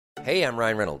Hey, I'm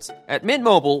Ryan Reynolds. At Mint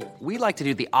Mobile, we like to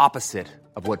do the opposite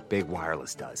of what Big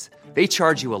Wireless does. They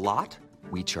charge you a lot,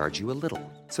 we charge you a little.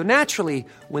 So naturally,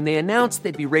 when they announced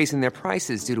they'd be raising their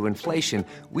prices due to inflation,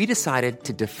 we decided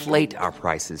to deflate our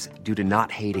prices due to not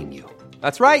hating you.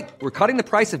 That's right. We're cutting the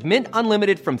price of Mint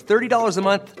Unlimited from $30 a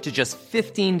month to just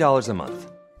 $15 a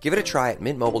month. Give it a try at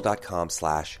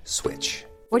mintmobile.com/switch.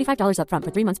 $45 up front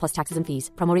for 3 months plus taxes and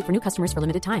fees. Promo rate for new customers for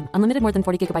limited time. Unlimited more than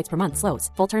 40 gigabytes per month. Slows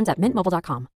full terms at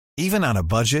mintmobile.com. Even on a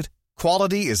budget,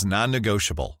 quality is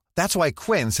non-negotiable. That's why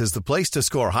Quince is the place to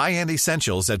score high-end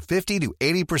essentials at 50 to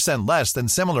 80% less than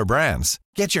similar brands.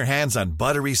 Get your hands on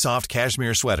buttery soft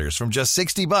cashmere sweaters from just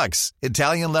 $60,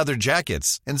 Italian leather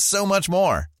jackets, and so much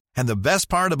more. And the best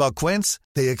part about Quince,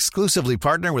 they exclusively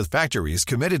partner with factories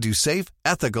committed to safe,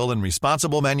 ethical, and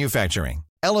responsible manufacturing.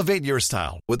 Elevate your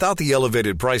style without the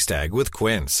elevated price tag with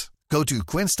Quince. Go to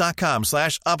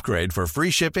quince.com/upgrade for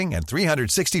free shipping and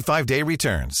 365-day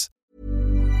returns.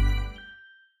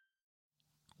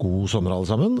 God sommer alle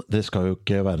sammen. Det skal jo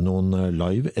ikke være noen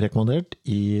live-rekommendert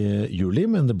i juli,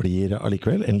 men det blir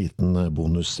allikevel en liten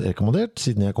bonus-rekommendert,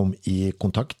 siden jeg kom i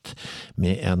kontakt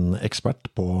med en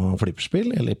ekspert på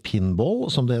flipperspill, eller pinball,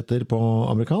 som det heter på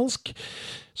amerikansk.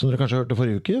 Som dere kanskje hørte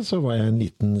forrige uke, så var jeg en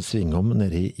liten svingom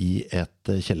nede i et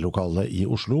kjellerlokale i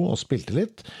Oslo og spilte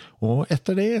litt. Og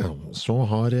etter det så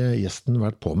har gjesten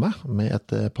vært på meg med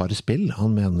et par spill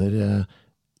han mener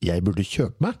jeg burde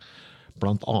kjøpe meg.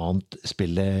 Blant annet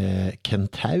spillet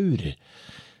Kentaur,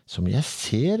 som jeg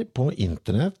ser på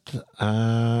internett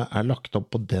lagt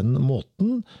opp på den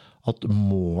måten at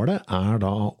målet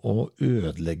da å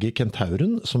ødelegge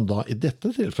kentauren, som da i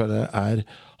dette tilfellet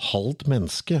halvt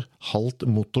menneske, halvt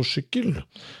motorsykkel.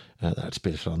 Det et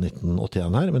spill fra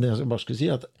 1981 her, men det jeg bare skulle si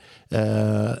at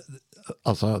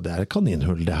altså, det et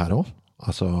kaninhull det her også,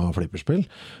 altså flipperspill.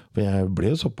 For jeg ble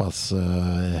jo såpass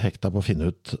hekta på å finne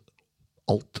ut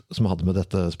alt som hadde med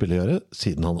dette spillet å gjøre,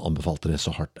 siden han anbefalte det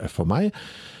så hardt for meg.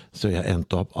 Så jeg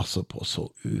endte opp altså, på så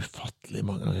ufattelig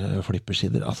mange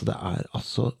flippersider. Altså, det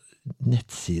altså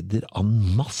nettsider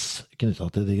en masse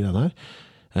knyttet til de greiene her.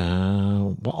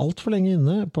 Var alt for lenge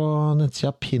inne på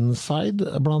nettsida Pinside,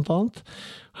 blant annet.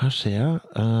 Her ser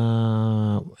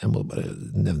jeg må bare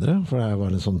nevne det, for det var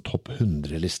en sånn topp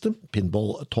 100-liste,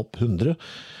 Pinball topp 100,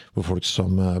 hvor folk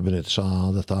som benytter seg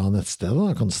av dette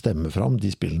nettstedet kan stemme fram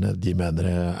de spillene de mener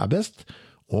best.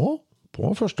 Og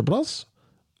på førsteplass,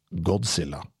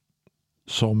 Godzilla,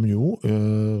 som jo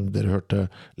dere hørte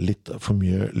litt for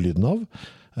mye lyden av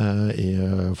i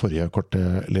forrige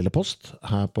korte lille post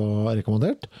her på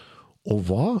rekommendert. Og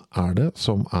hva det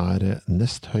som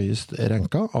nest høyest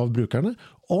ranka av brukerne,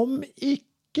 om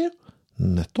ikke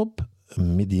nettopp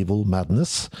Medieval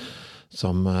Madness,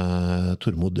 som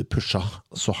Tormod pusha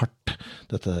så hardt.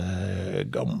 Dette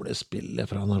gamle spillet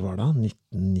fra når var det?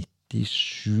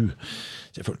 1997.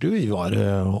 Så jeg følte jo vi var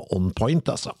on point,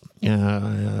 altså.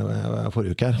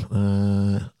 Forrige uke her.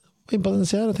 Inn på den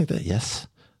siden og tenkte, yes,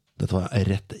 dette var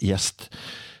rett gjest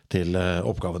til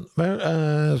oppgaven. Men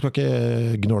jeg skal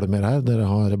ikke gnåle mer her. Dere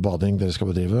har bading dere skal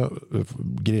bedrive,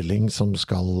 grilling som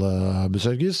skal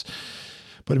besørges.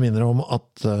 Bare minner om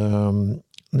at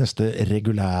neste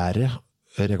regulære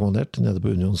rekommendert nede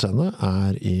på Union Scene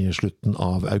i slutten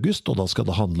av august, og da skal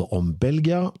det handle om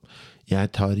Belgia.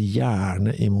 Jeg tar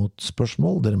gjerne imot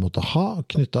spørsmål dere måtte ha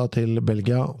knyttet til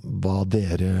Belgia, hva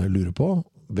dere lurer på,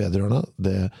 vedrørende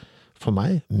det for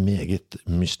meg meget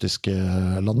mystiske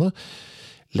landet.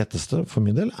 Letteste for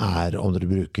min del om dere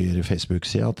bruker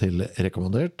Facebook-sida til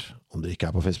rekommendert, om dere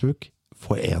ikke på Facebook,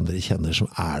 få en dere kjenner som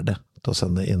det til å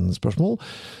sende inn spørsmål,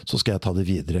 så skal jeg ta det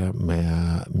videre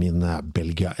med min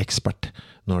Belgia-ekspert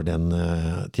når den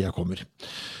tida kommer.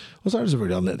 Og så det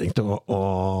selvfølgelig anledning til å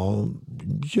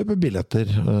kjøpe billetter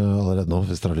allerede nå,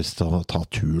 hvis dere har lyst til å ta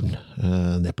turen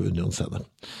ned på Union Scene.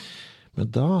 Men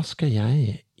da skal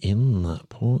jeg inn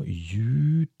på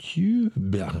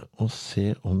YouTube og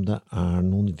se om det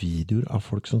noen videoer av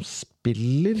folk som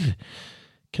spiller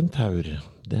Kentaur.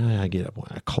 Det jeg gira på.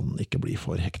 Jeg kan ikke bli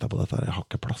for hekta på dette, jeg har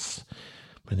ikke plass.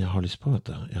 Men jeg har lyst på, vet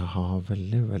du. Jeg har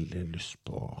veldig, veldig lyst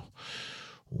på.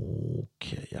 Ok,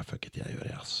 jeg gjør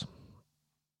det, altså.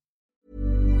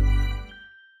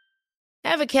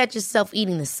 Ever catch yourself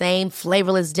eating the same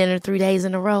flavorless dinner 3 days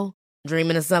in a row?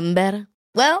 Dreaming of something better?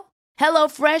 Well,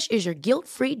 HelloFresh is your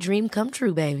guilt-free dream come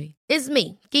true, baby. It's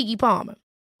me, Keke Palmer.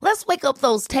 Let's wake up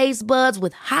those taste buds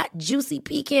with hot, juicy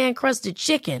pecan-crusted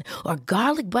chicken or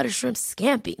garlic butter shrimp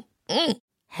scampi.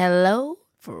 Hello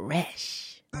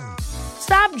Fresh.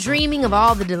 Stop dreaming of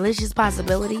all the delicious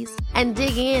possibilities and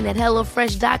dig in at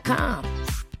HelloFresh.com.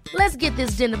 Let's get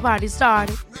this dinner party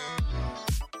started.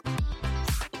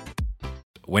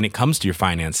 when it comes to your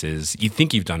finances, you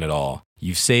think you've done it all.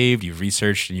 You've saved, you've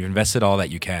researched, and you've invested all that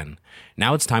you can.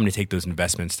 Now it's time to take those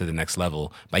investments to the next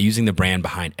level by using the brand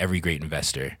behind every great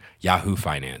investor, Yahoo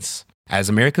Finance. As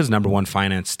America's #1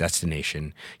 finance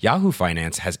destination, Yahoo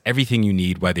Finance has everything you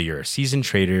need, whether you're a seasoned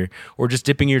trader or just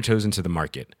dipping your toes into the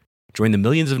market. Join the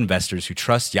millions of investors who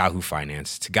trust Yahoo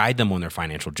Finance to guide them on their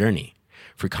financial journey.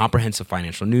 For comprehensive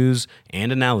financial news and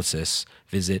analysis,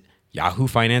 visit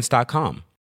yahoofinance.com,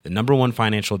 the #1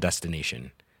 financial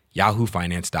destination,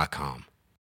 yahoofinance.com.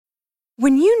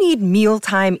 When you need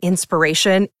mealtime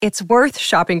inspiration, it's worth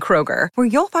shopping Kroger, where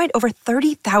you'll find over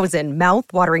 30,000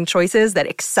 mouth-watering choices that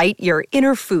excite your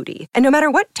inner foodie. And no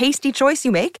matter what tasty choice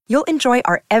you make, you'll enjoy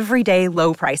our everyday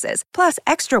low prices, plus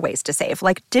extra ways to save,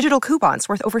 like digital coupons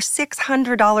worth over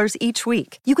 $600 each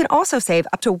week. You can also save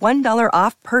up to $1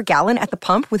 off per gallon at the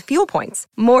pump with fuel points.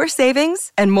 More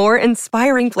savings and more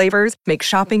inspiring flavors make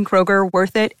shopping Kroger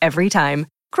worth it every time.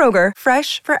 Kroger,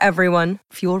 fresh for everyone.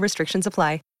 Fuel restrictions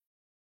apply.